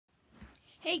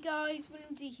Hey guys,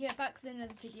 William D here, back with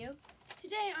another video.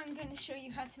 Today I'm going to show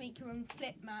you how to make your own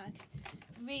flip mag,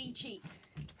 really cheap.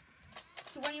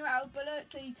 So when you're out of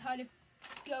bullets, are you tired of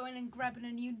going and grabbing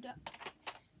a new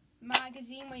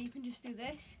magazine where you can just do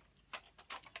this?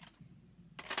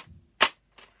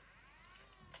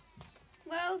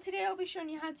 Well, today I'll be showing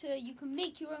you how you can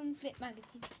make your own flip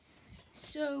magazine.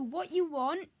 So what you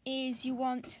want is you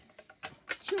want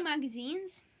 2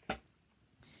 magazines,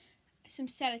 some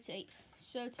sellotape.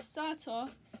 So to start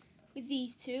off with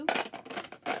these 2,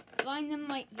 line them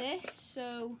like this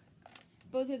so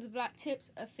both of the black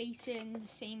tips are facing the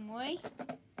same way.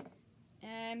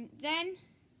 Then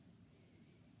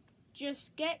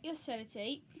just get your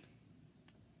sellotape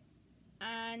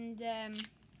and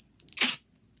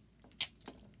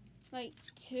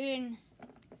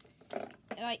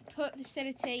put the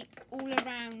sellotape all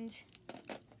around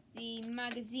the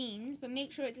magazines, but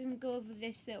make sure it doesn't go over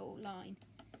this little line.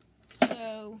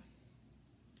 So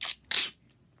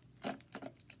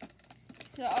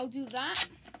I'll do that.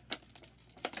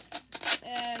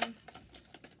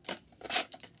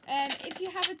 If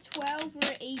you have a 12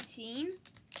 or 18,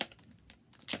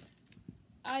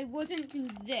 I wouldn't do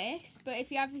this, but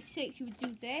if you have a 6, you would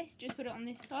do this. Just put it on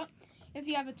this top. If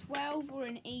you have a 12 or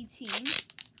an 18,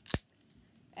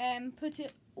 put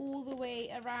it all the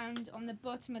way around on the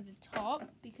bottom of the top,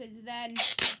 because then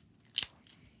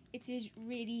it is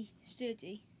really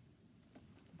sturdy.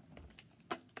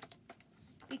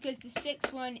 Because the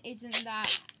 6 one isn't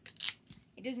that,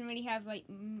 it doesn't really have like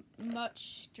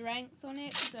much strength on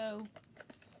it, so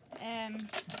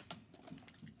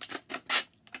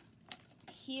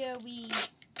here we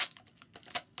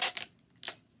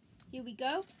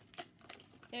go.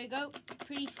 There we go,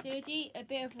 pretty sturdy, a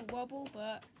bit of a wobble,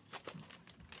 but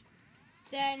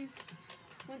then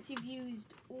once you've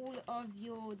used all of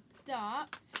your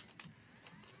darts,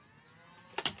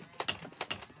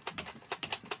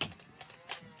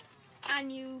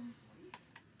 and you've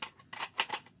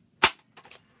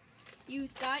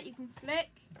used that, you can flick,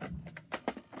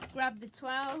 grab the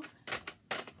 12,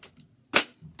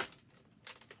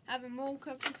 have a more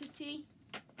capacity.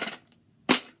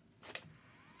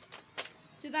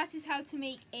 So that is how to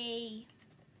make a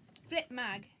flip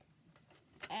mag,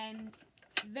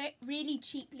 really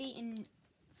cheaply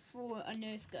for a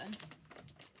Nerf gun.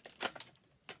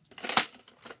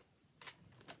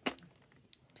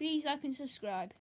 Please like and subscribe.